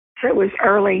So it was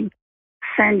early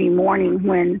Sunday morning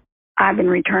when Ivan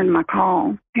returned my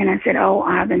call. And I said, "Oh,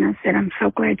 Ivan," I said, "I'm so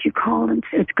glad you called.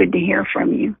 It's good to hear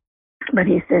from you." But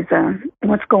he says,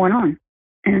 "What's going on?"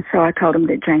 And so I told him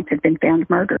that James had been found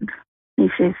murdered. He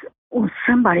says, "Well,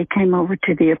 somebody came over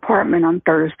to the apartment on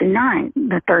Thursday night,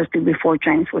 the Thursday before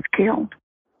James was killed."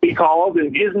 He calls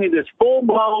and gives me this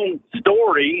full-blown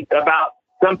story about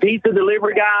some pizza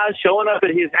delivery guys showing up at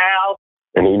his house.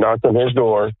 And he knocked on his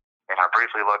door. And I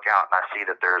briefly look out and I see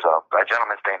that there's a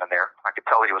gentleman standing there. I could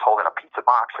tell that he was holding a pizza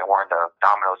box and wearing the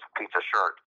Domino's pizza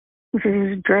shirt. He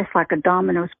was dressed like a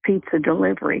Domino's pizza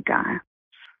delivery guy.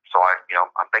 So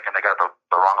I'm thinking they got the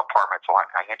wrong apartment, so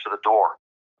I answer the door.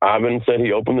 Ivan said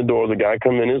he opened the door. The guy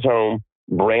come in his home,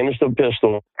 brandished a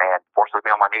pistol. And forces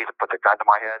me on my knees and put the gun to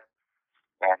my head.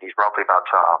 And he's roughly about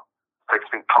 6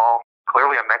 feet tall.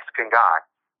 Clearly a Mexican guy,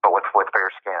 but with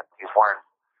fair skin. He's wearing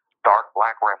dark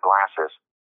black rimmed glasses.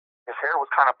 His hair was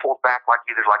kind of pulled back like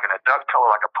either like in a ducktail or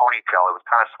like a ponytail. It was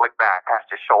kind of slicked back past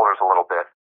his shoulders a little bit.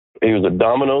 He was a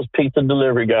Domino's pizza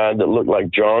delivery guy that looked like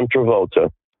John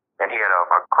Travolta. And he had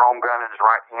a chrome gun in his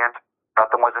right hand.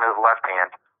 Nothing was in his left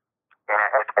hand.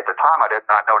 And at the time, I did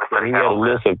not notice that he had a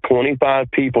list of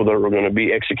 25 people that were going to be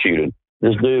executed.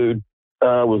 This dude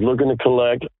was looking to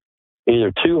collect either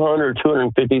 $200,000 or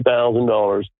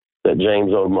 $250,000 that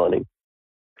James owed money.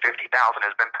 $50,000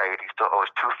 has been paid. He still owes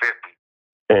 $250,000.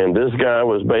 And this guy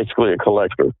was basically a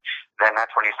collector. Then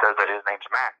that's when he says that his name's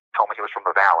Matt. He told me he was from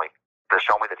the Valley. To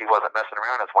show me that he wasn't messing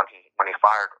around is when he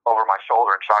fired over my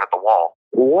shoulder and shot at the wall.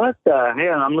 What the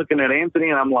hell? I'm looking at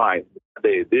Anthony and I'm like,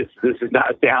 dude, this is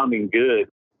not sounding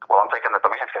good. Well, I'm thinking that the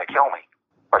man's going to kill me,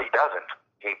 but he doesn't.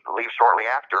 He leaves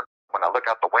shortly after. When I look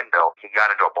out the window, he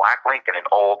got into a black Lincoln, an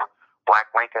old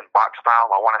black Lincoln box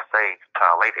style, I want to say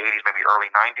late 80s, maybe early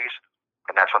 90s,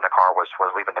 and that's when the car was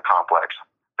leaving the complex.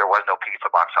 There was no pizza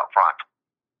box out front.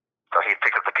 So he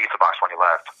picked up the pizza box when he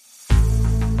left.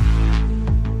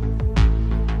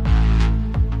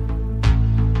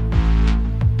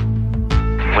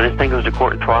 When this thing goes to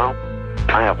court and trial,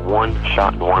 I have one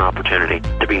shot and one opportunity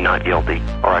to be not guilty,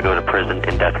 or I go to prison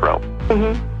and death row.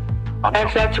 Mm-hmm.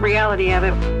 That's the reality of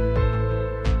it.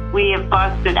 We have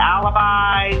busted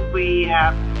alibis. We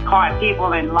have caught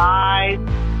people in lies.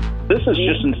 This is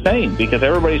just insane because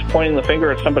everybody's pointing the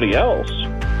finger at somebody else.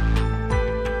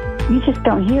 You just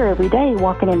don't hear every day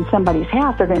walking in somebody's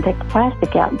house, they're going to take the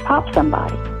plastic out and pop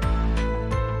somebody.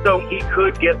 So he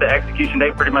could get the execution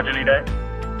date pretty much any day?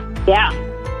 Yeah.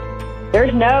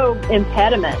 There's no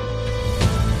impediment.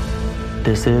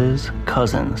 This is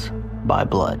Cousins by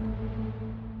Blood.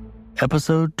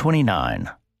 Episode 29,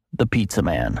 The Pizza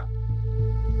Man.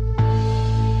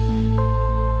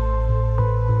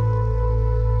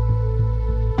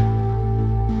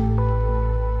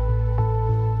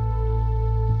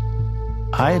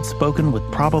 I had spoken with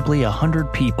probably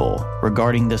 100 people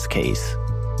regarding this case.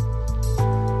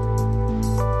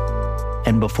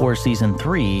 And before season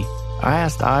 3, I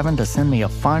asked Ivan to send me a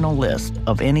final list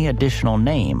of any additional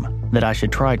name that I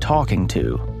should try talking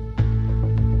to,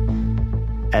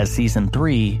 as season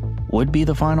 3 would be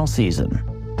the final season.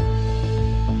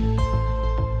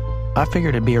 I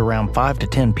figured it'd be around 5 to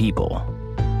 10 people,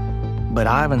 but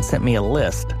Ivan sent me a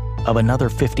list of another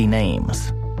 50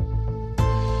 names.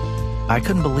 I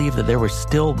couldn't believe that there were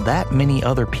still that many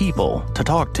other people to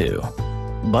talk to,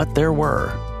 but there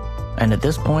were, and at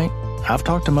this point, I've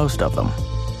talked to most of them.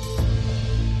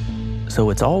 So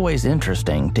it's always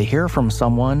interesting to hear from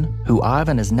someone who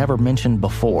Ivan has never mentioned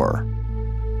before.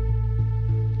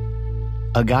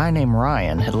 A guy named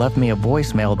Ryan had left me a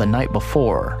voicemail the night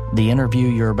before the interview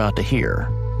you're about to hear.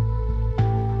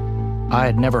 I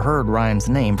had never heard Ryan's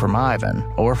name from Ivan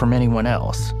or from anyone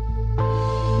else.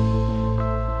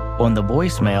 On the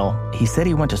voicemail, he said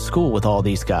he went to school with all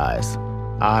these guys,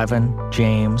 Ivan,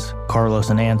 James, Carlos,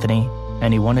 and Anthony,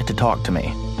 and he wanted to talk to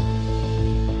me.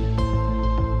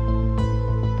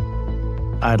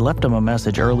 I had left him a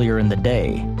message earlier in the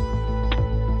day,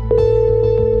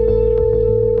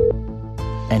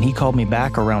 and he called me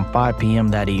back around 5 p.m.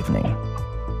 that evening.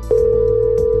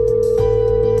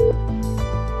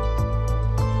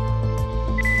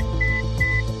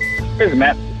 Here's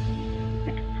Matt.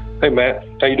 Hey, Matt.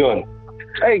 How you doing?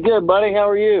 Hey, good, buddy. How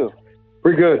are you?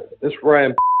 Pretty good. This is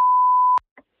Ryan.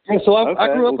 Yeah, so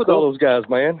I grew up with cool. all those guys,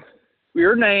 man.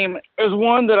 Your name is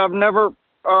one that I've never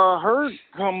heard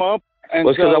come up, and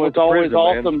well, so it's always prison,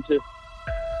 awesome to...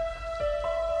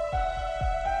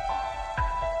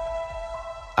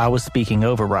 I was speaking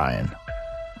over Ryan,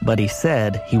 but he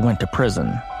said he went to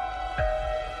prison.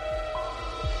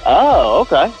 Oh,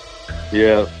 okay.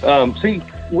 Yeah. See,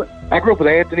 I grew up with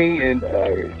Anthony, and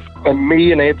And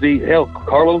me and Anthony, hell,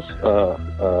 Carlos,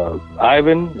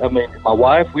 Ivan, I mean, my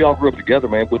wife, we all grew up together,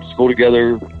 man. Went to school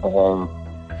together.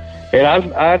 And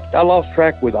I lost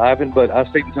track with Ivan, but I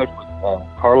stayed in touch with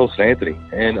Carlos and Anthony.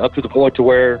 And up to the point to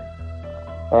where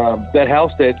that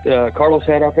house that Carlos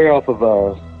had out there off of,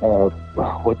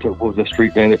 what was the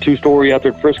street, man? The 2-story out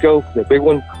there in Frisco, that big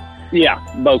one? Yeah,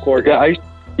 Bow Court. I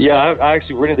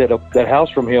actually rented that house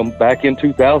from him back in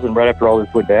 2000, right after all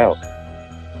this went down.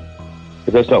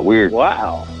 But that's not weird.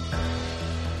 Wow.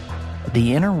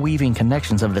 The interweaving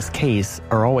connections of this case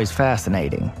are always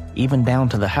fascinating, even down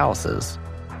to the houses.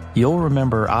 You'll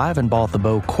remember Ivan bought the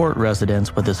Bow Court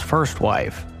residence with his first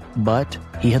wife, but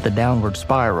he hit the downward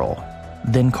spiral.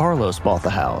 Then Carlos bought the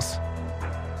house.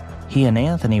 He and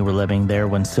Anthony were living there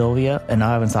when Sylvia and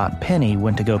Ivan's Aunt Penny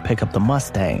went to go pick up the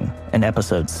Mustang in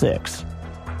episode 6.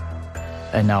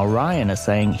 And now Ryan is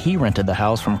saying he rented the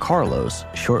house from Carlos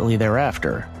shortly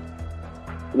thereafter.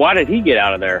 Why did he get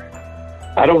out of there?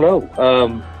 I don't know.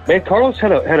 Man, Carlos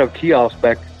had a kiosk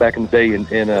back in the day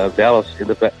in Dallas in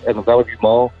the Valley View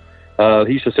Mall.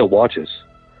 He used to sell watches.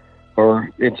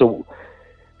 And so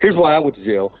here's why I went to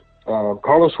jail.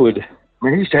 Carlos he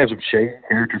used to have some shady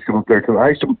characters come up there. I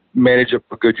used to manage a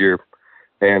Goodyear,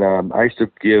 and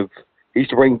he used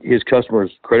to bring his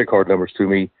customers' credit card numbers to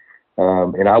me,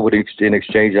 and I would, in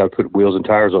exchange, I would put wheels and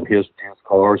tires on his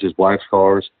cars, his wife's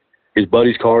cars, his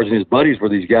buddies' cars, and his buddies were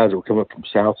these guys that were coming up from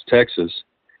South Texas.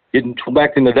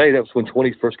 Back in the day, that was when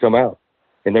 20s first come out,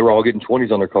 and they were all getting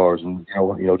 20s on their cars, and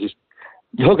just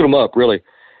hooking them up, really.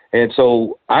 And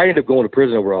so I ended up going to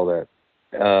prison over all that.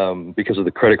 Because of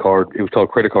the credit card. It was called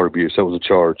credit card abuse. That was a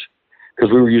charge.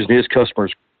 Because we were using his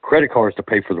customers' credit cards to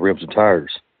pay for the rims and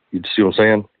tires. You see what I'm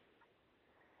saying?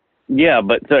 Yeah,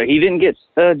 but he didn't get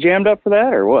jammed up for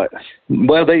that, or what?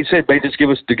 Well, they said they just give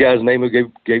us the guy's name who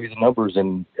gave you the numbers,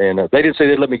 and they didn't say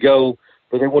they'd let me go,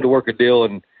 but they wanted to work a deal,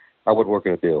 and I wasn't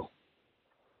working a deal.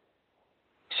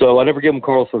 So I never gave him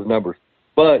Carlos for the numbers.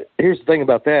 But here's the thing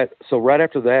about that. So right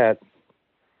after that,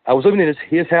 I was living in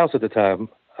his house at the time.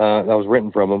 I was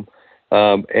renting from him,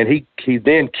 and he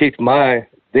then kicked my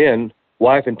then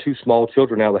wife and 2 small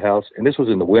children out of the house, and this was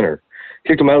in the winter.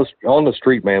 Kicked them out on the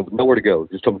street, man, with nowhere to go.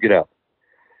 Just told them to get out.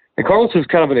 And Carlos is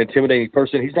kind of an intimidating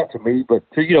person. He's not to me, but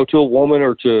to a woman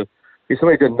or to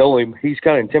somebody that doesn't know him, he's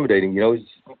kind of intimidating. He's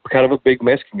kind of a big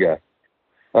Mexican guy.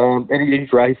 And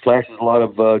he's right. He flashes a lot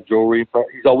of jewelry.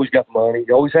 He's always got money.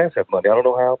 He always has had money. I don't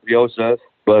know how, but he always does.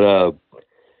 But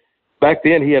back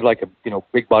then, he had like a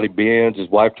big body Benz. His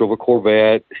wife drove a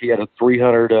Corvette. He had a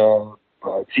 300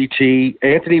 GT.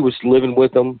 Anthony was living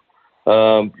with him.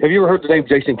 Have you ever heard the name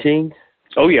Jason King?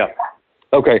 Oh yeah.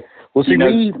 Okay. Well, see,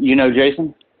 you know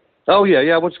Jason? Oh yeah.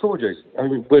 I went to school with Jason.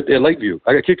 At Lakeview.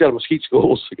 I got kicked out of Mesquite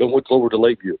schools. I went over to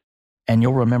Lakeview. And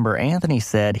you'll remember Anthony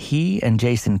said he and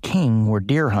Jason King were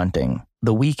deer hunting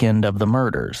the weekend of the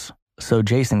murders. So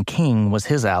Jason King was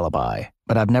his alibi,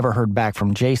 but I've never heard back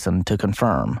from Jason to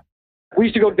confirm. We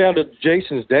used to go down to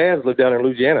Jason's dad, lived down in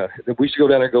Louisiana. We used to go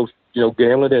down there and go,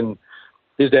 gambling, and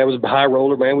his dad was a high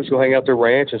roller, man. We used to go hang out at their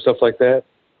ranch and stuff like that.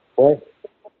 What?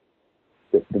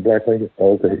 The black lady?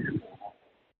 Oh, okay.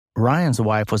 Ryan's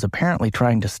wife was apparently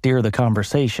trying to steer the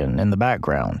conversation in the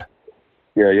background.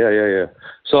 Yeah.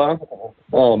 So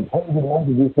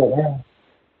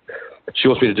she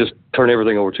wants me to just turn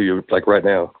everything over to you, like right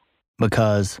now.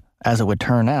 Because, as it would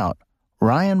turn out,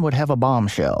 Ryan would have a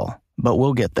bombshell, but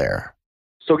we'll get there.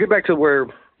 So get back to where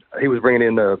he was bringing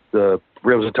in the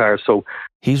rims and tires. So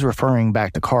he's referring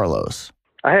back to Carlos.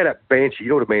 I had a Banshee. You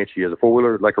know what a Banshee is? A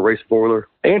four-wheeler, like a race four-wheeler.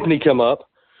 Anthony come up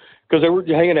because they were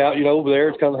hanging out, over there.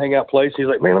 It's kind of a hangout place. He's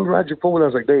like, man, let me ride your four-wheeler. I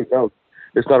was like, Dave, no,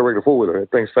 it's not a regular four-wheeler.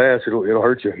 That thing's fast. It'll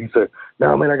hurt you. He said,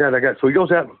 no, man, I got it. So he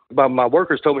goes out. My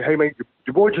workers told me, hey, man,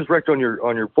 your boy just wrecked on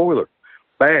your four-wheeler.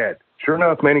 Bad. Sure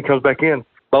enough, man, he comes back in,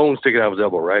 bone sticking out of his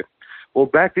elbow, right? Well,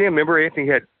 back then, remember, Anthony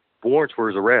had warrants for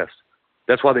his arrest.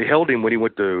 That's why they held him when he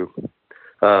went to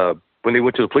the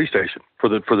police station for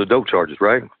the dope charges,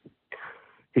 right?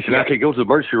 He said, I can't go to the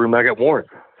emergency room. I got warrants.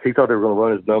 He thought they were going to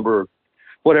run his number or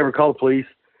whatever, call the police.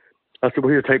 I said, well,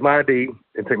 here, take my ID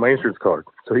and take my insurance card.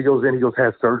 So he goes in,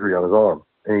 has surgery on his arm.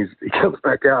 And he comes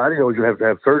back out. I didn't know he was going to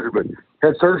have surgery, but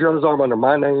had surgery on his arm under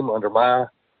my name, under my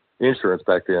insurance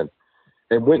back then.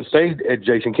 And went and stayed at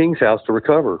Jason King's house to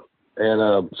recover.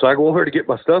 And so I go over to get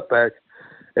my stuff back.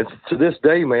 And to this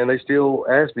day, man, they still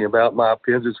ask me about my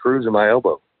pins and screws in my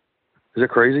elbow. Is that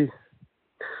crazy?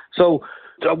 So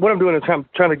what I'm doing is I'm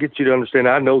trying to get you to understand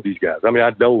I know these guys. I mean,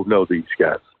 I don't know these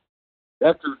guys.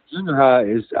 After junior high,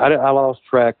 I lost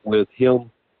track with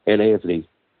him and Anthony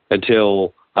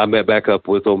until I met back up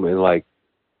with them. And, like,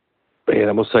 man,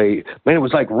 I'm going to say, man, it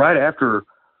was like right after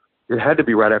it had to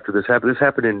be right after this happened. This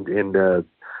happened in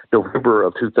November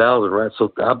of 2000, right?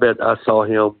 So I bet I saw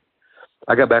him.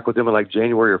 I got back with him in like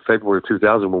January or February of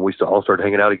 2000 when we all started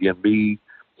hanging out again. Me,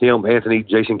 him, Anthony,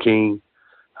 Jason King.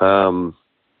 And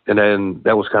then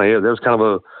that was kind of it. That was kind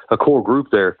of a core group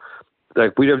there.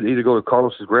 Like we'd either go to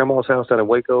Carlos's grandma's house down in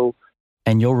Waco.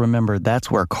 And you'll remember that's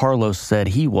where Carlos said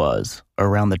he was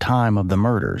around the time of the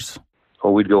murders.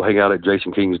 Or we'd go hang out at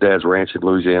Jason King's dad's ranch in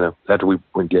Louisiana after we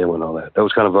went gambling and all that. That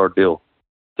was kind of our deal.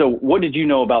 So what did you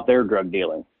know about their drug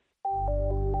dealing?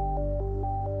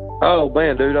 Oh,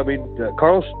 man, dude. I mean,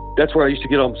 Carlos, that's where I used to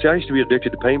get on. See, I used to be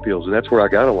addicted to pain pills, and that's where I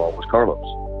got along was Carlos.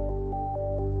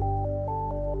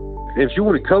 If you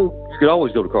wanted coke, you could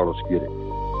always go to Carlos to get it.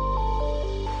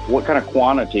 What kind of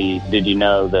quantity did you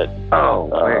know that? Oh,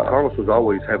 man, Carlos was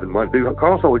always having money. Dude,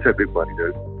 Carlos always had big money,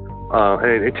 dude.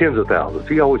 And tens of thousands.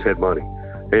 He always had money.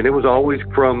 And it was always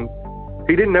from,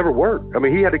 he didn't never work. I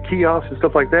mean, he had a kiosk and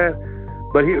stuff like that,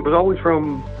 but it was always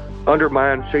from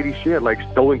undermined shady shit, like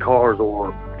stolen cars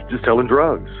or just selling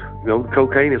drugs, you know,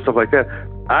 cocaine and stuff like that.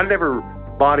 I never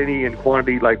bought any in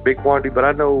quantity, like big quantity, but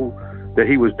I know that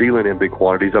he was dealing in big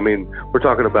quantities. I mean, we're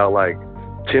talking about like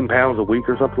 10 pounds a week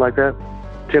or something like that.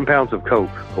 10 pounds of coke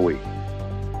a week.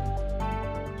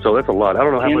 So that's a lot. I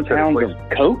don't know how much that is. 10 pounds of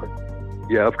coke?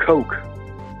 Yeah, of coke.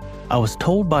 I was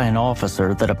told by an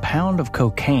officer that a pound of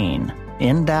cocaine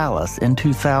in Dallas in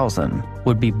 2000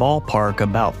 would be ballpark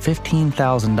about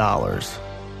 $15,000.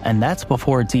 And that's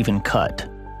before it's even cut.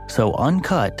 So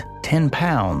uncut, 10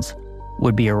 pounds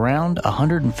would be around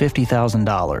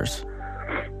 $150,000.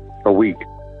 A week.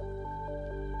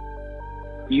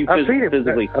 You I've seen it.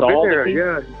 physically I've saw been there,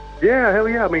 the yeah, hell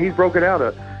yeah. I mean, he's broken out.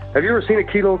 Have you ever seen a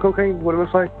kilo of cocaine, what it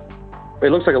looks like?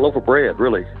 It looks like a loaf of bread,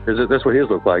 really. That's what his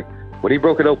looked like. When he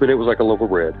broke it open, it was like a loaf of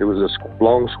bread. It was a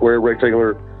long, square,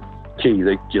 rectangular key.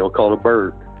 They, called a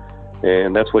bird.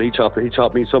 And that's what he chopped. He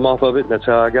chopped me some off of it, and that's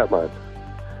how I got mine.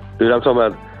 Dude, I'm talking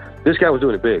about, this guy was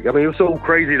doing it big. I mean, it was so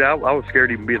crazy that I was scared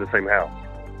to even be in the same house.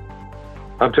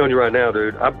 I'm telling you right now,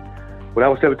 dude, when I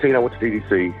was 17, I went to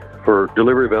DDC for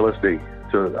delivery of LSD.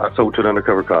 I sold to an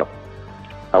undercover cop.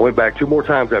 I went back 2 more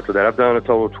times after that. I've done a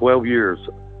total of 12 years.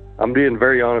 I'm being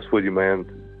very honest with you, man.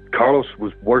 Carlos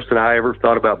was worse than I ever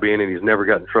thought about being, and he's never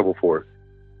got in trouble for it.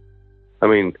 I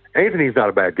mean, Anthony's not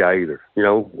a bad guy either. You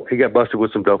know, he got busted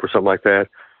with some dope or something like that.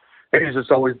 And he's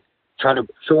just always trying to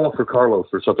show off for Carlos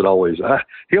or something always.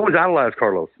 He always idolized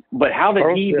Carlos. But how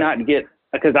did he not get,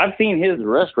 because I've seen his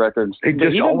arrest records, he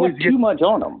doesn't have too much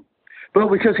on him. Well,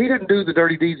 because he didn't do the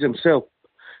dirty deeds himself.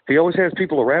 He always has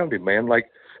people around him, man. Like,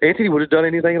 Anthony would have done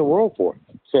anything in the world for him.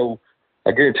 So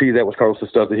I guarantee you that was Carlos'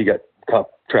 stuff that he got caught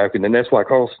trafficking. And that's why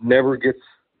Carlos never gets,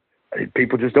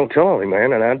 people just don't tell on him,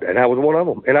 man. And I was one of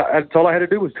them. And that's all I had to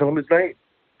do was tell him his name.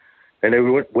 And they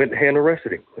went and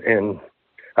arrested him. And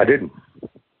I didn't.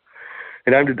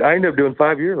 And I ended up doing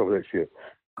 5 years over that shit.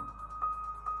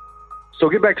 So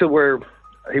get back to where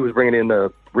he was bringing in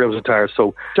the rims and tires.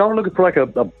 So y'all are looking for like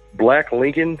a black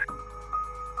Lincoln,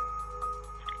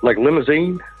 like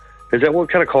limousine? Is that what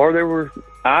kind of car they were?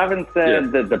 Ivan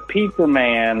said that the pizza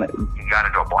man... He got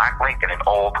into a black Lincoln, an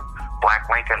old black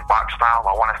Lincoln box style.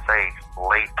 I want to say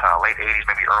late 80s,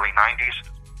 maybe early 90s.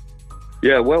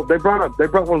 Yeah, well, they brought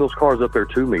one of those cars up there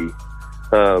to me.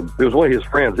 It was one of his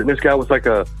friends, and this guy was like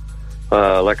a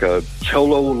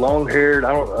cholo, long-haired,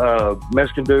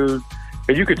 Mexican dude.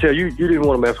 And you could tell you didn't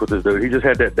want to mess with this dude. He just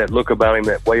had that look about him,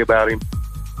 that way about him.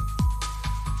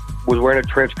 Was wearing a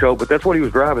trench coat, but that's what he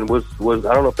was driving. Was I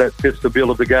don't know if that fits the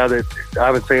bill of the guy that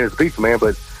I've been saying is a pizza man,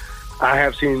 but I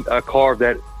have seen a car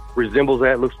that resembles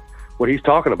that, looks what he's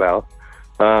talking about.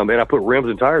 And I put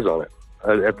rims and tires on it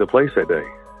at the place that day.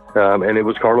 And it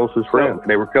was Carlos's friend. And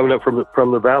they were coming up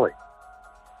from the valley.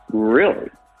 Really?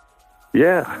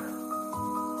 Yeah.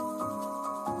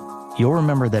 You'll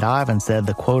remember that Ivan said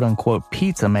the quote-unquote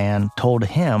pizza man told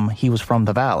him he was from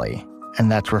the valley,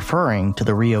 and that's referring to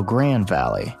the Rio Grande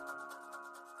Valley.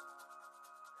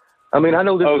 I mean, I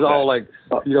know this is all like,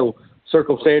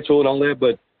 circumstantial and all that,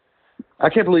 but I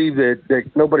can't believe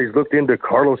that nobody's looked into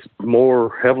Carlos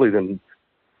more heavily than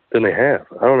they have.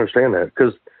 I don't understand that,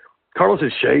 because Carlos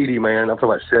is shady, man. I'm talking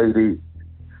about shady,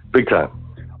 big time.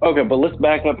 Okay, but let's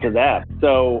back up to that.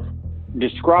 So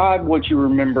describe what you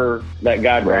remember that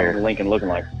guy driving the Lincoln looking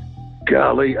like.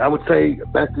 Golly, I would say,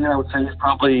 back then, he's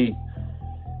probably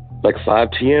like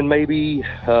 5'10", maybe.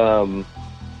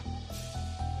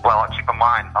 Well, keep in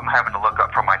mind, I'm having to look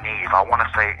up from my knees. I want to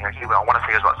say he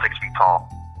was about 6 feet tall.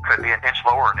 Could be an inch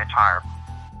lower or an inch higher.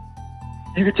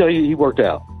 You could tell he worked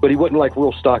out, but he wasn't like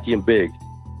real stocky and big.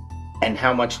 And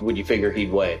how much would you figure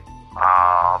he'd weigh?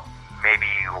 Maybe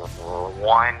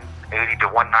 180 to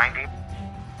 190.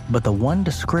 But the one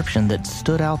description that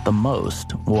stood out the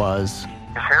most was...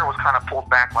 His hair was kind of pulled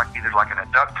back like either like in a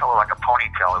ducktail or like a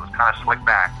ponytail. It was kind of slicked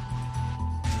back.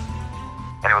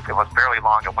 And it was fairly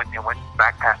long. It went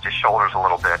back past his shoulders a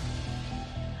little bit.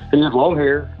 And he had long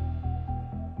hair.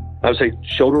 I would say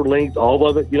shoulder length, all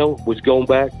of it, you know, was going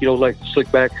back, you know, like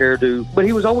slick back hairdo. But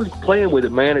he was always playing with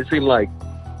it, man. It seemed like,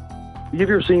 have you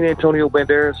ever seen Antonio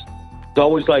Banderas? It's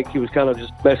always like he was kind of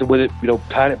just messing with it, you know,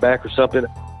 tying it back or something.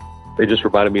 They just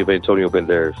reminded me of Antonio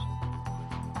Banderas.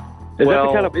 Is that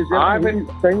the kind of,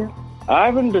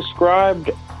 Ivan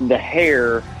described the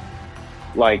hair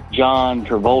like John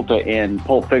Travolta in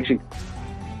Pulp Fiction.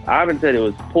 Ivan said it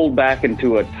was pulled back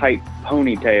into a tight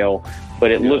ponytail, but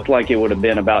it looked like it would have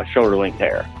been about shoulder-length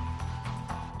hair.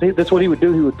 See, that's what he would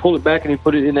do. He would pull it back and he'd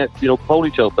put it in that, you know,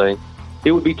 ponytail thing.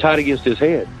 It would be tight against his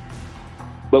head.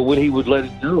 But when he would let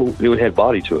it go, it would have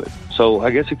body to it. So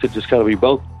I guess it could just kind of be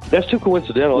both. That's too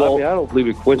coincidental. Well, I mean, I don't believe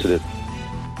in coincidence.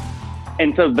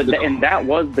 And so, and that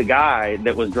was the guy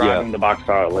that was driving the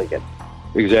Boxcar Lincoln.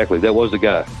 Exactly. That was the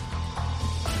guy.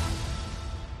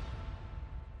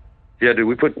 Yeah, dude,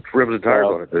 we put rims and tires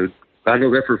on it, dude. I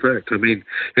know that for a fact. I mean,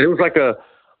 and it was like a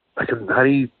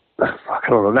 90, I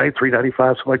don't know, 93,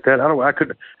 95, something like that.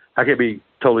 I can't be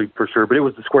totally for sure, but it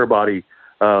was the square body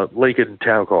Lincoln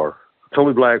town car.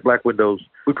 Totally black windows.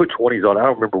 We put 20s on it. I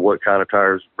don't remember what kind of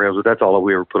tires, rims, but that's all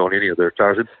we ever put on any of their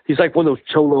tires. He's like one of those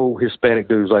cholo Hispanic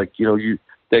dudes, like, you know,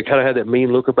 they kind of had that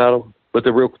mean look about him, but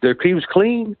he was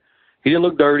clean. He didn't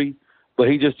look dirty, but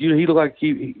he looked like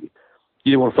you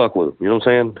didn't want to fuck with him. You know what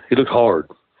I'm saying? He looked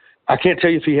hard. I can't tell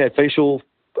you if he had facial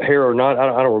hair or not.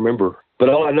 I don't remember. But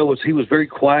all I know is he was a very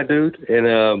quiet dude,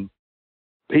 and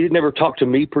he never talked to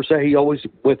me per se. He always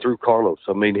went through Carlos.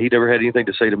 I mean, he never had anything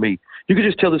to say to me. You could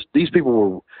just tell these people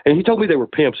were, and he told me they were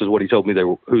pimps is what he told me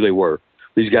who they were.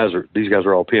 These guys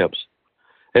are all pimps.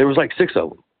 And there was like 6 of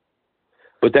them.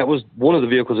 But that was one of the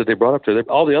vehicles that they brought up there.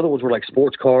 All the other ones were like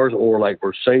sports cars or like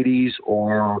Mercedes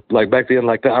or like back then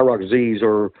like the IROC Zs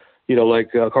or, you know,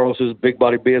 like Carlos's big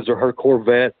body Benz or her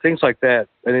Corvette, things like that.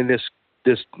 And then this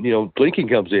you know, Lincoln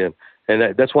comes in.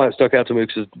 And that's why it stuck out to me,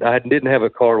 because I didn't have a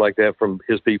car like that from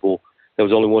his people. There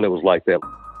was the only one that was like that.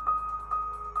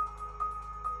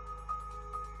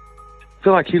 I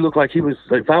feel like he looked like he was,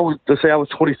 if I was, let's say I was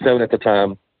 27 at the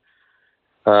time,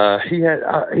 he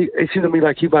seemed to me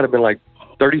like he might have been like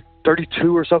 30,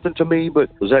 32 or something to me,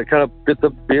 but was that kind of fit the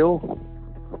bill?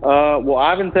 Well,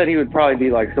 Ivan said he would probably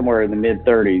be like somewhere in the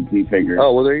mid-30s, he figured.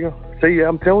 Oh, well, there you go. See,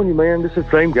 I'm telling you, man, this is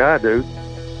the same guy, dude.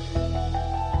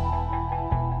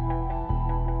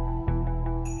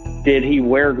 Did he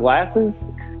wear glasses?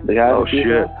 The guy oh,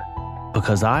 shit.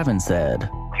 Because Ivan said...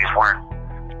 He's wearing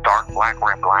dark black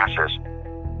rimmed glasses.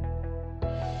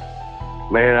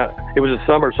 Man, it was the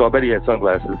summer, so I bet he had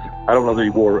sunglasses. I don't know that he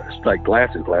wore, like,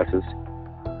 glasses.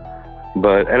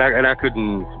 But, and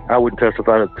I wouldn't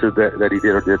testify to that he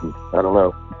did or didn't. I don't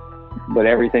know. But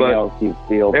everything else you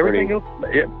feel everything pretty... else,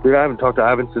 yeah. Dude, I haven't talked to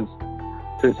Ivan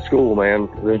since school, man.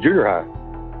 The junior high.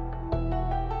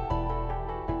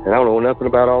 And I don't know nothing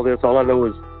about all this. All I know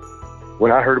is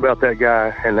when I heard about that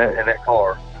guy and that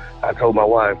car, I told my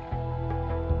wife,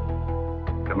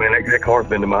 man, that car's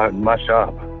been to my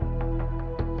shop.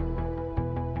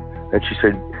 And she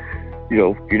said, you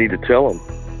know, you need to tell him.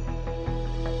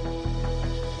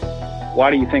 Why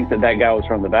do you think that guy was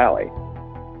from the Valley?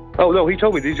 Oh, no, he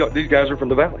told me these guys are from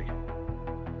the Valley.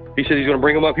 He said he's going to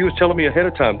bring them up. He was telling me ahead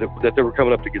of time that they were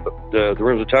coming up to get the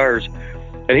rims and tires.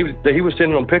 And he was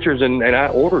sending them pictures, and I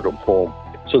ordered them for them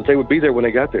so that they would be there when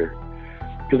they got there.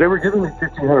 Because they were giving me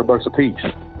 $1,500 a piece.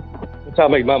 That's how I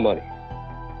made my money.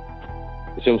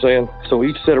 You see what I'm saying? So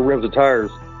each set of rims and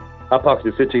tires, I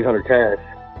pocketed $1,500 cash,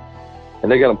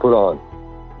 and they got them put on.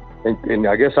 And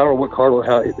I guess I don't know what Carlo,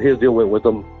 how his deal went with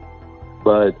them,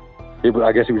 but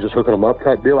I guess he was just hooking them up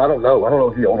type deal. I don't know. I don't know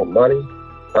if he owed them money.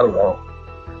 I don't know.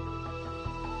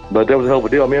 But that was a hell of a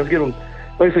deal. I mean, I was giving them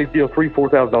basically, you know,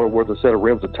 $3,000-$4,000 worth of set of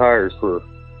rims and tires for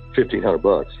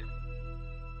 $1,500.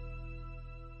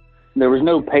 There was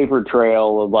no paper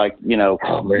trail of, like, you know,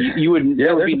 you would. Yeah,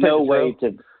 there would be no way to.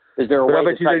 Is there a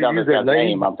way to track down this guy's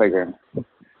name? I'm figuring.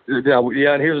 Yeah,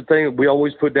 and here's the thing: we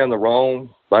always put down the wrong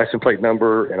license plate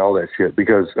number and all that shit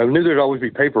because I knew there'd always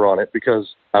be paper on it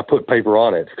because I put paper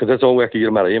on it because that's the only way I could get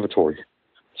them out of inventory.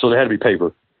 So there had to be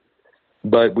paper,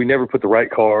 but we never put the right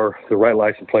car, the right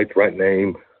license plate, the right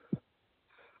name.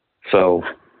 So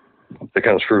they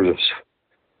kind of screwed us.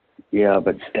 Yeah,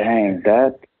 but dang,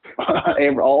 that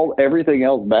everything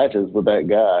else matches with that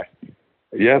guy.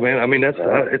 Yeah, man. I mean, it's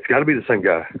got to be the same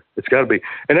guy. It's got to be,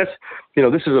 and that's, you know,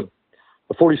 this is a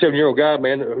 47-year-old guy,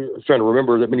 man, who's trying to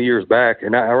remember that many years back,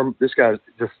 and I remember this guy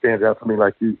just stands out to me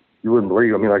like you wouldn't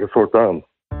believe. I mean, like a sore thumb.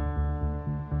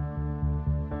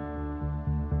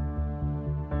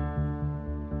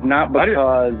 Not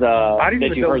because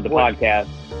that you heard the podcast.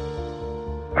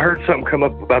 I heard something come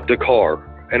up about the car,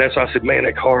 and that's why I said, man,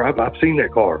 that car, I've seen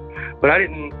that car. But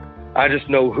I just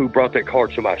know who brought that car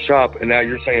to my shop, and now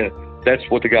you're saying that's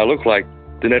what the guy looked like,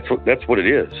 then that's what it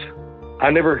is. I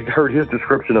never heard his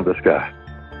description of this guy.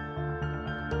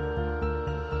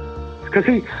 Because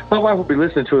my wife will be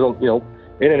listening to it,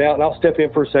 in and out, and I'll step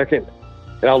in for a second,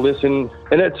 and I'll listen,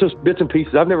 and that's just bits and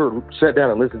pieces. I've never sat down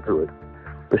and listened to it,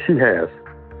 but she has.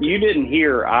 You didn't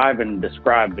hear Ivan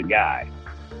describe the guy.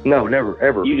 No, never,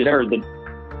 ever. You just never. heard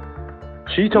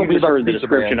She told me about the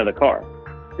description of the car.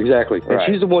 Exactly. Right. And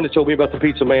she's the one that told me about the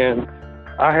Pizza Man.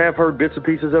 I have heard bits and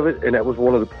pieces of it, and that was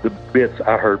one of the bits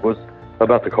I heard was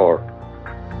about the car.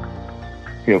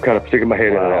 Kind of sticking my head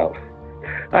in and out.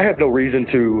 I have no reason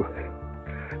to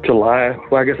lie.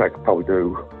 Well, I guess I probably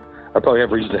do. I probably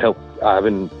have reason to help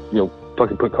Ivan,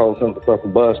 fucking put Carlos on the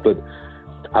fucking bus, but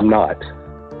I'm not.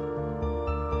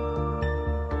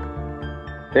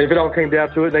 And if it all came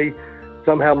down to it, they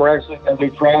somehow miraculously had me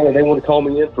trial and they want to call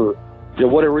me in for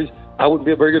whatever reason, I wouldn't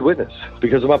be a very good witness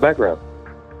because of my background.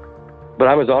 But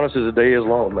I'm as honest as the day is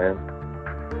long, man.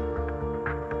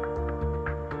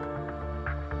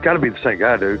 Got to be the same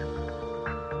guy, dude.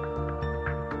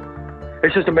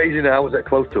 It's just amazing that I was that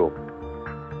close to him.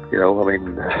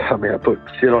 I put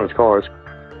shit on his car.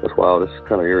 That's wild. It's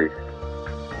kind of eerie.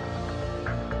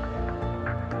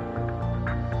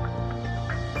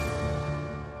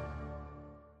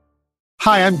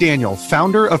 Hi, I'm Daniel,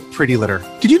 founder of Pretty Litter.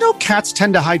 Did you know cats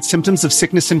tend to hide symptoms of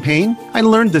sickness and pain? I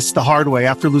learned this the hard way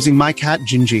after losing my cat,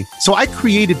 Gingy. So I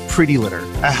created Pretty Litter,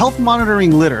 a health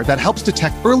monitoring litter that helps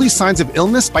detect early signs of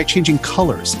illness by changing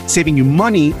colors, saving you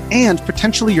money and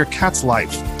potentially your cat's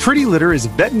life. Pretty Litter is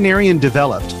veterinarian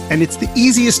developed, and it's the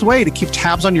easiest way to keep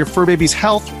tabs on your fur baby's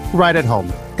health right at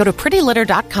home. Go to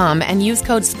prettylitter.com and use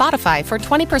code SPOTIFY for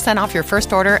 20% off your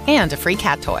first order and a free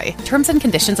cat toy. Terms and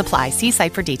conditions apply. See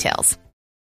site for details.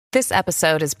 This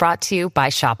episode is brought to you by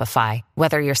Shopify.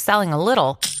 Whether you're selling a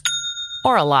little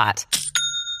or a lot,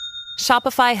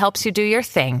 Shopify helps you do your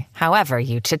thing, however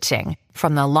you cha-ching.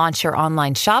 From the launch your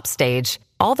online shop stage,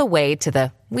 all the way to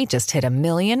the we just hit 1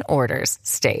 million orders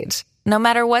stage. No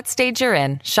matter what stage you're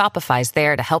in, Shopify's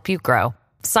there to help you grow.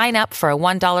 Sign up for a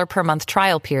 $1 per month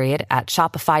trial period at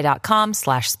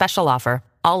shopify.com/special offer,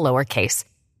 all lowercase.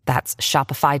 That's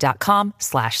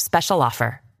shopify.com/special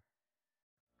offer.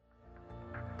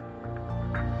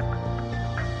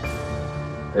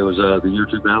 It was the year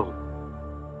 2000.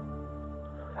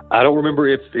 I don't remember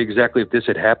exactly if this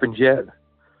had happened yet.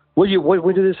 When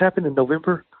did this happen? In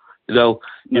November? That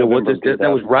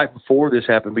was right before this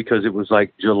happened because it was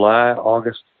like July,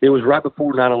 August. It was right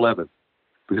before 9/11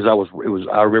 because I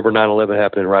remember 9/11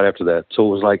 happening right after that. So it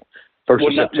was like first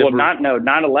of September.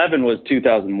 9/11 was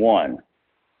 2001.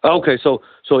 Okay, so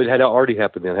it had already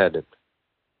happened then, hadn't it?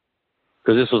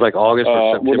 Because this was like August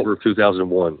or September of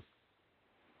 2001.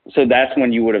 So that's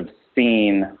when you would have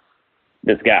seen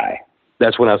this guy.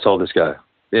 That's when I saw this guy.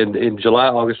 In July,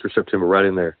 August, or September, right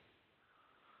in there.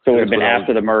 So it would have been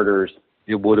after the murders.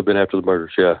 It would have been after the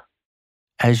murders, yeah.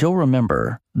 As you'll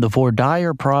remember, the voir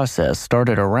dire process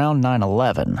started around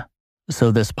 9/11,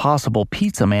 so this possible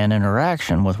Pizza Man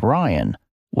interaction with Ryan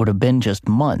would have been just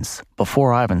months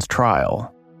before Ivan's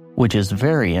trial, which is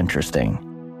very interesting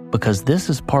because this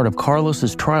is part of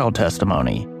Carlos's trial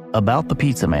testimony about the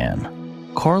Pizza Man.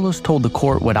 Carlos told the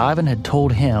court what Ivan had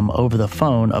told him over the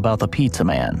phone about the Pizza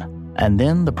Man, and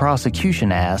then the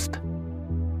prosecution asked,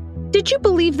 "Did you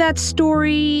believe that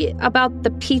story about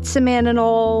the Pizza Man and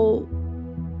all?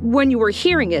 When you were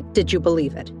hearing it, did you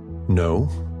believe it?" No.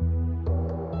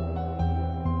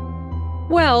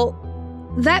 Well,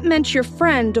 that meant your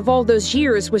friend of all those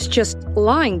years was just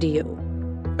lying to you.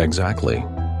 Exactly.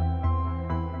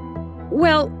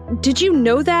 Well, did you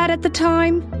know that at the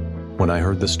time? When I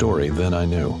heard the story, then I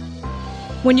knew.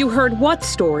 When you heard what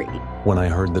story? When I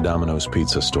heard the Domino's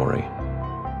Pizza story.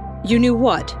 You knew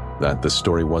what? That the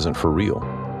story wasn't for real.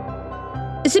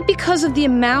 Is it because of the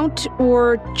amount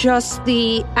or just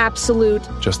the absolute?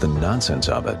 Just the nonsense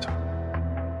of it.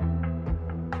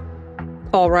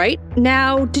 All right.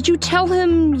 Now, did you tell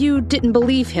him you didn't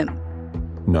believe him?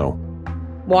 No.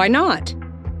 Why not?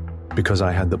 Because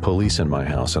I had the police in my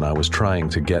house and I was trying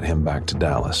to get him back to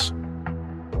Dallas.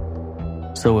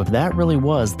 So if that really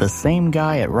was the same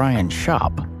guy at Ryan's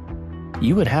shop,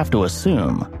 you would have to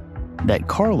assume that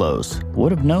Carlos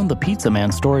would have known the Pizza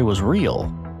Man story was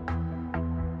real.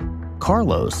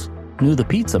 Carlos knew the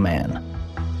Pizza Man.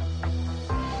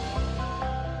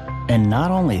 And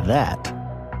not only that,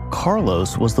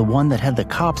 Carlos was the one that had the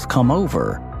cops come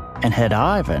over and had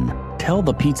Ivan tell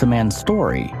the pizza man's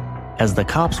story as the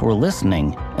cops were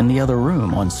listening in the other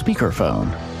room on speakerphone.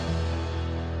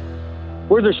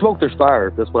 Where there's smoke, there's fire.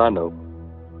 That's what I know.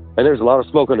 And there's a lot of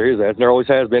smoke under his ass, and there always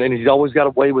has been. And he's always got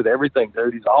away with everything,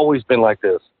 dude. He's always been like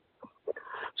this.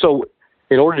 So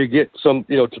in order to get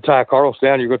to tie Carlos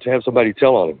down, you're going to have somebody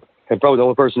tell on him. And probably the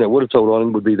only person that would have told on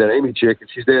him would be that Amy chick, and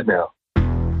she's dead now.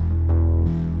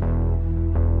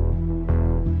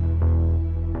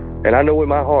 And I know in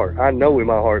my heart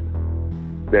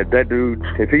that dude,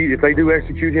 if they do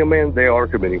execute him, man, they are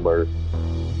committing murder.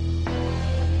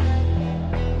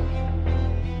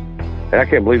 And I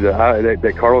can't believe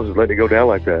that Carlos is letting it go down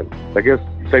like that. I guess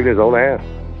saving his own ass.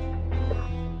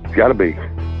 It's got to be.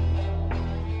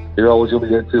 There's always going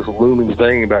to be this looming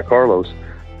thing about Carlos.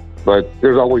 But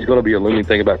there's always going to be a looming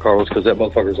thing about Carlos because that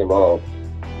motherfucker's involved.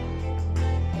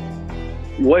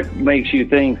 What makes you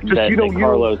think that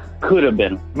Carlos could have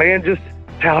been? Man, just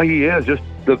how he is. Just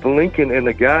the Lincoln and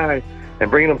the guy and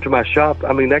bringing him to my shop.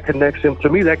 I mean, that connects him. To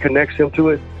me, that connects him to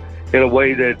it in a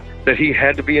way that he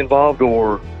had to be involved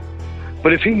or...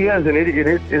 But if he is, and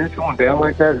it's going down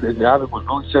like that, and Ivan was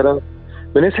really set up,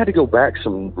 then it's had to go back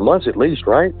some months at least,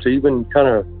 right? To even kind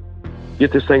of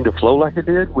get this thing to flow like it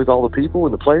did with all the people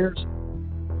and the players.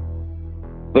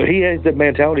 But he has that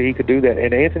mentality, he could do that.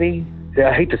 And Anthony,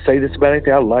 I hate to say this about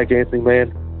Anthony, I like Anthony,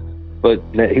 man, but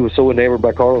he was so enamored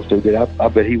by Carlos, dude, that I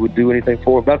bet he would do anything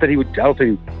for him. Not that I don't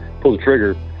think he would pull the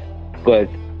trigger, but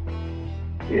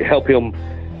help him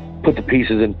put the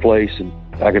pieces in place, and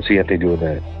I can see Anthony doing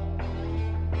that.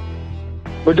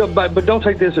 But don't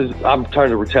take this as I'm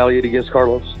trying to retaliate against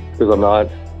Carlos, because I'm not.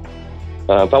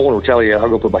 If I want to retaliate, I'll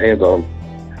go put my hands on him.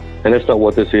 And that's not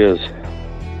what this is.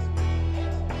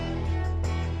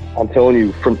 I'm telling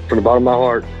you, from the bottom of my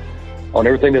heart, on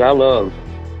everything that I love,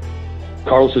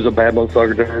 Carlos is a bad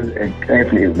motherfucker, dude, and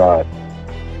Anthony is not.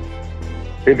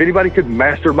 If anybody could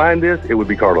mastermind this, it would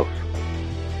be Carlos.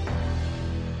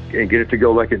 And get it to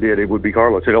go like it did, it would be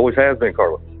Carlos. It always has been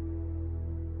Carlos.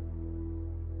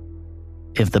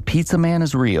 If the pizza man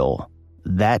is real,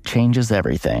 that changes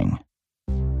everything.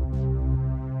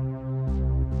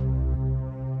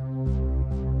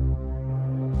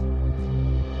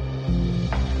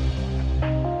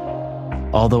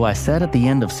 Although I said at the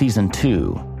end of season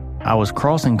 2, I was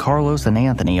crossing Carlos and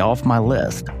Anthony off my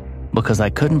list because I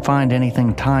couldn't find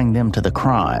anything tying them to the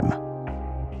crime.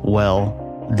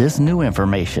 Well, this new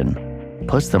information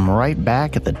puts them right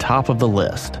back at the top of the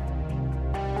list.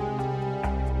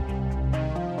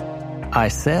 I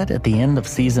said at the end of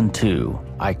season 2,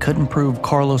 I couldn't prove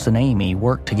Carlos and Amy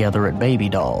worked together at Baby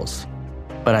Dolls,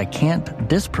 but I can't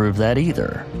disprove that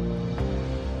either.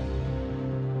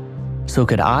 So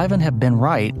could Ivan have been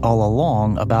right all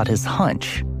along about his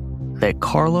hunch that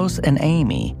Carlos and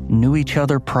Amy knew each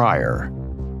other prior?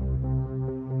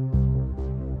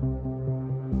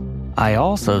 I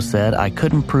also said I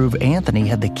couldn't prove Anthony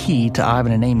had the key to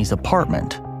Ivan and Amy's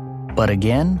apartment, but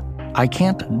again, I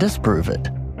can't disprove it.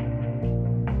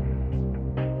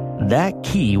 That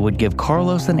key would give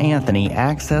Carlos and Anthony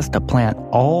access to plant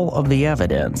all of the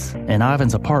evidence in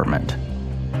Ivan's apartment.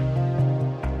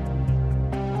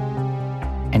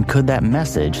 And could that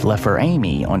message left for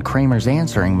Amy on Kramer's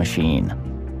answering machine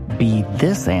be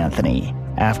this Anthony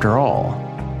after all?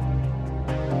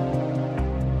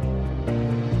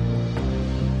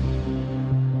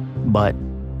 But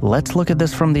let's look at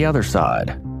this from the other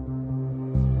side.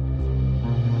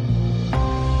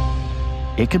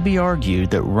 It could be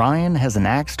argued that Ryan has an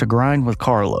axe to grind with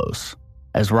Carlos,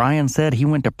 as Ryan said he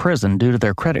went to prison due to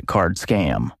their credit card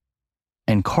scam.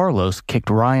 And Carlos kicked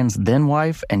Ryan's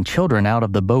then-wife and children out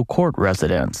of the Beaucourt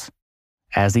residence,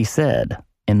 as he said,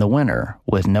 in the winter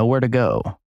with nowhere to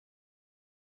go.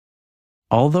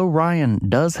 Although Ryan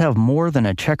does have more than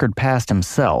a checkered past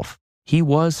himself, he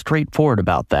was straightforward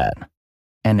about that.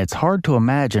 And it's hard to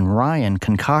imagine Ryan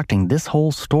concocting this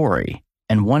whole story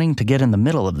and wanting to get in the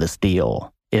middle of this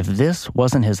deal if this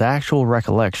wasn't his actual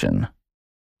recollection.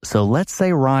 So let's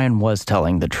say Ryan was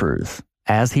telling the truth,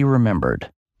 as he remembered.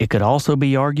 It could also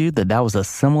be argued that that was a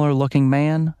similar-looking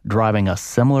man driving a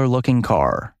similar-looking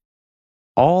car.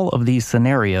 All of these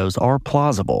scenarios are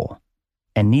plausible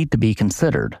and need to be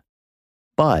considered.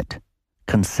 But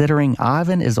considering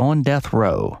Ivan is on death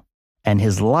row and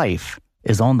his life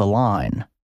is on the line,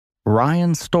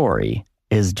 Ryan's story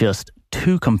is just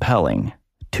too compelling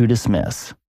to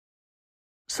dismiss.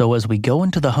 So as we go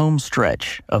into the home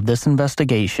stretch of this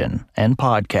investigation and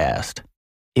podcast,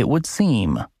 it would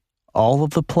seem all of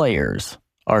the players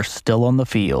are still on the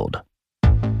field.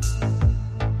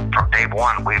 from day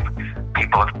one,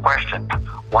 people have questioned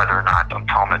whether or not I'm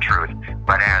telling the truth.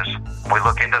 But as we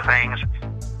look into things,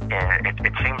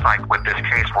 it seems like with this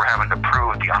case, we're having to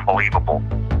prove the unbelievable.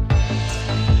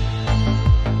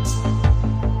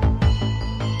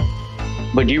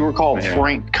 But do you recall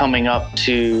Frank coming up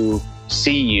to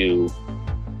see you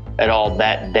at all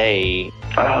that day?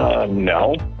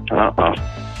 No.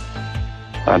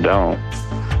 I don't.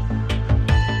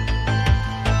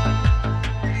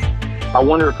 I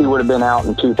wonder if he would have been out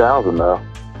in 2000, though.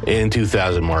 In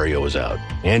 2000, Mario was out.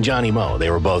 And Johnny Moe.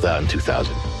 They were both out in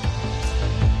 2000.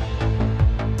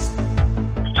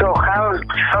 So how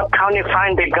can you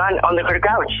find the gun under her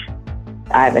couch?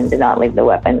 Ivan did not leave the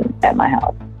weapon at my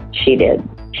house. She did.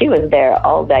 She was there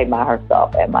all day by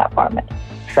herself at my apartment.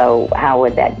 So how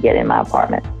would that get in my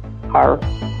apartment? Her.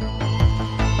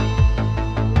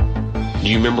 Do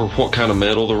you remember what kind of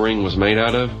metal the ring was made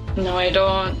out of? No, I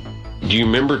don't. Do you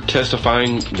remember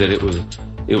testifying that it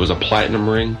was a platinum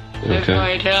ring? I have no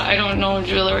idea. I don't know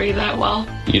jewelry that well.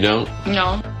 You don't?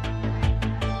 No.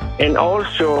 And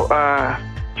also,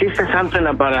 she said something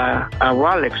about a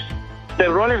Rolex. The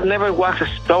Rolex never was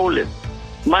stolen.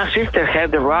 My sister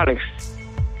had the Rolex.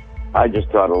 I just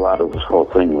thought a lot of this whole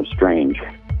thing was strange.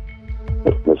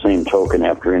 The same token,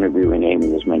 after interviewing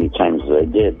Amy as many times as I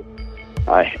did,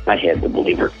 I had to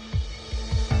believe her.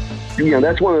 You know,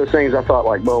 that's one of those things I thought,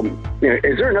 like, well, you know,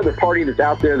 is there another party that's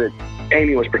out there that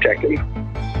Amy was protecting?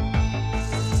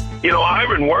 You know,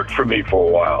 Ivan worked for me for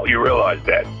a while. You realize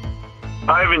that.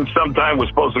 Ivan sometime was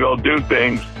supposed to go do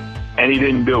things, and he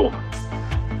didn't do them.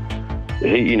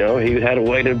 He had a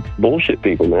way to bullshit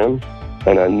people, man.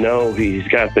 And I know he's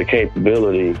got the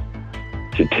capability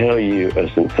to tell you a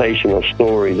sensational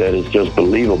story that is just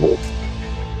believable.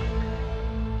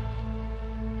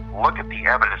 Look at the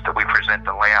evidence that we present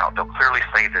and lay out. They'll clearly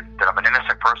say that I'm an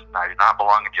innocent person. I do not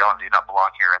belong in jail and do not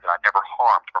belong here, and that I never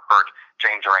harmed or hurt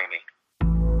James or Amy.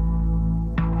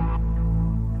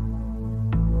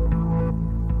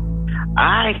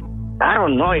 I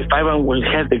don't know if Ivan will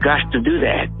have the guts to do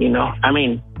that, you know. I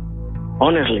mean,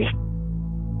 honestly.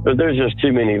 But there's just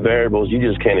too many variables you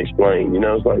just can't explain. You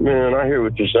know, it's like, man, I hear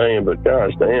what you're saying, but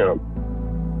gosh damn.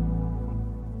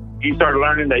 You started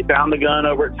learning they found the gun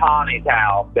over at Tawny's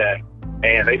house,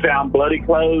 and they found bloody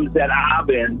clothes at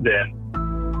Ivan's, and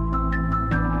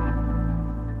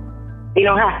you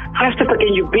know, how stupid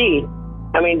can you be?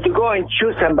 I mean, to go and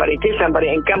shoot somebody, kill somebody,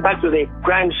 and come back to the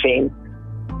crime scene,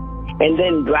 and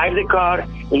then drive the car,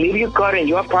 leave your car in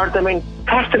your apartment.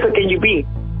 How stupid can you be?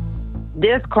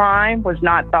 This crime was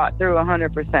not thought through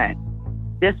 100%.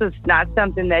 This was not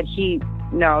something that he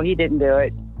didn't do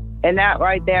it. And that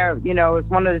right there, you know, is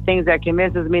one of the things that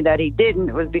convinces me that he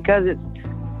didn't, was because it's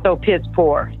so piss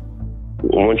poor.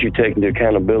 Once you take into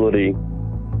accountability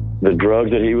the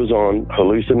drugs that he was on,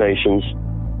 hallucinations,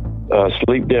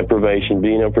 sleep deprivation,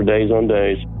 being up for days on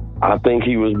days, I think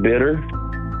he was bitter,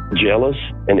 jealous,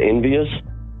 and envious.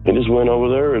 He just went over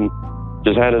there and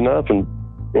just had enough and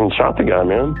shot the guy,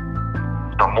 man.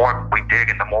 The more we dig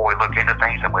and the more we look into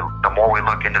things, and the more we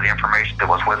look into the information that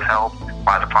was withheld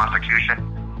by the prosecution,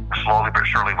 slowly but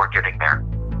surely we're getting there.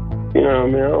 You know,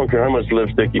 man, I don't care how much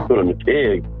lipstick you put on the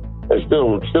pig. It's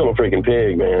still a freaking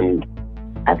pig, man.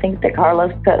 I think that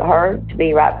Carlos put her to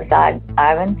be right beside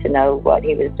Ivan, to know what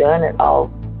he was doing at all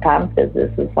times, because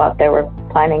this is what they were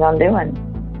planning on doing,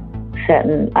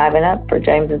 setting Ivan up for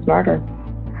James's murder.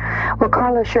 Well,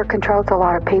 Carlos sure controls a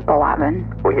lot of people, Ivan.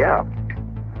 Well, yeah.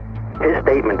 His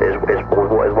statement is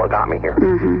what got me here.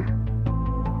 Mm-hmm.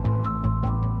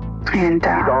 And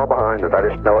he's all behind it. I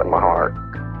just know it in my heart.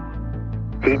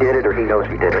 He did it, or he knows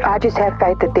he did it. I just have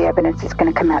faith that the evidence is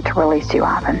going to come out to release you,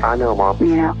 Ivan. I know, Mom.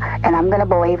 You know, and I'm going to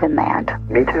believe in that.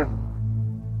 Me too.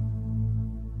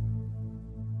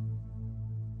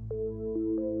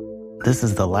 This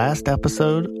is the last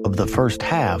episode of the first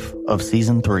half of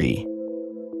Season 3.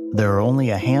 There are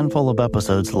only a handful of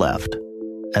episodes left,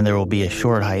 and there will be a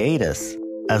short hiatus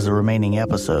as the remaining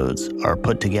episodes are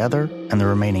put together and the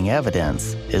remaining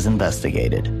evidence is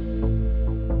investigated.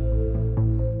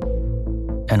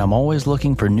 And I'm always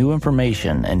looking for new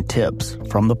information and tips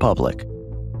from the public.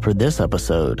 For this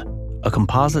episode, a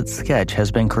composite sketch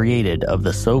has been created of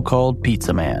the so-called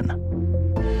Pizza Man.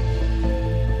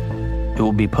 It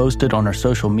will be posted on our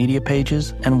social media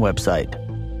pages and website.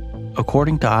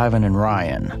 According to Ivan and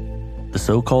Ryan, the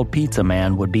so-called Pizza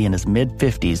Man would be in his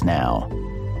mid-50s now.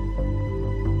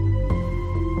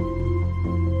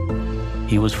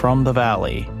 He was from the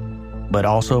Valley, but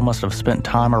also must have spent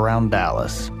time around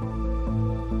Dallas.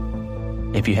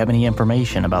 If you have any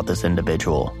information about this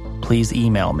individual, please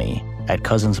email me at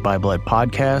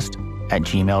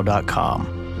cousinsbybloodpodcast@gmail.com.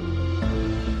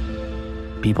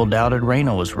 People doubted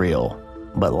Rayna was real,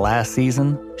 but last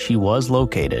season, she was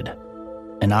located.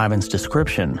 And Ivan's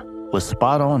description was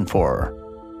spot on for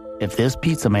her. If this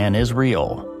pizza man is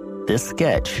real, this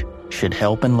sketch should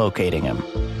help in locating him.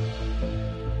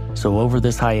 So over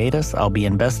this hiatus, I'll be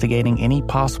investigating any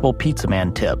possible pizza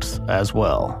man tips as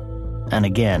well. And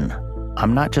again,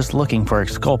 I'm not just looking for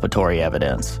exculpatory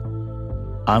evidence.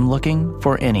 I'm looking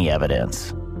for any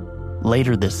evidence.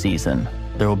 Later this season,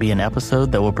 there will be an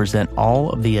episode that will present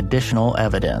all of the additional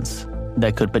evidence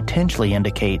that could potentially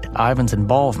indicate Ivan's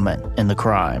involvement in the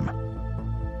crime.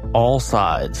 All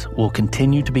sides will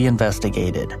continue to be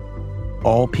investigated.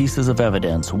 All pieces of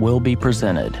evidence will be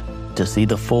presented to see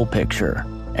the full picture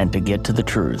and to get to the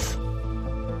truth.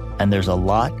 And there's a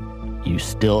lot you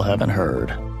still haven't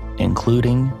heard,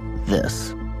 including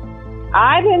this.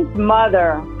 Ivan's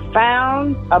mother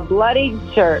found a bloodied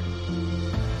shirt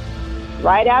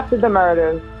right after the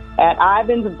murders at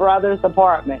Ivan's brother's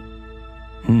apartment.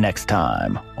 Next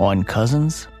time on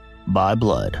Cousins by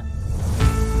Blood.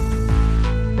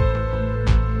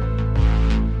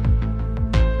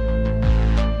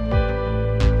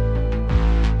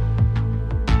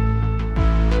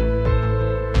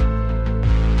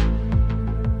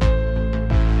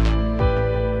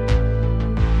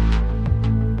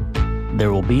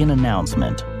 There will be an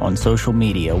announcement on social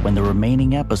media when the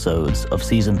remaining episodes of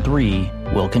Season 3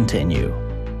 will continue.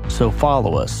 So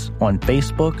follow us on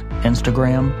Facebook,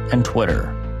 Instagram, and Twitter.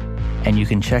 And you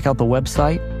can check out the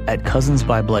website at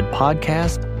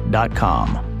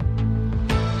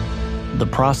cousinsbybloodpodcast.com. The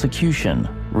Prosecution,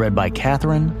 read by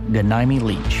Catherine Ganaimi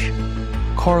Leach.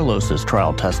 Carlos's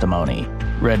trial testimony,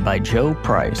 read by Joe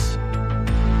Price.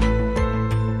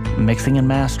 Mixing and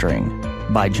mastering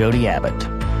by Jody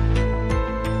Abbott.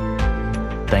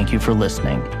 Thank you for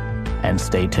listening, and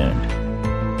stay tuned.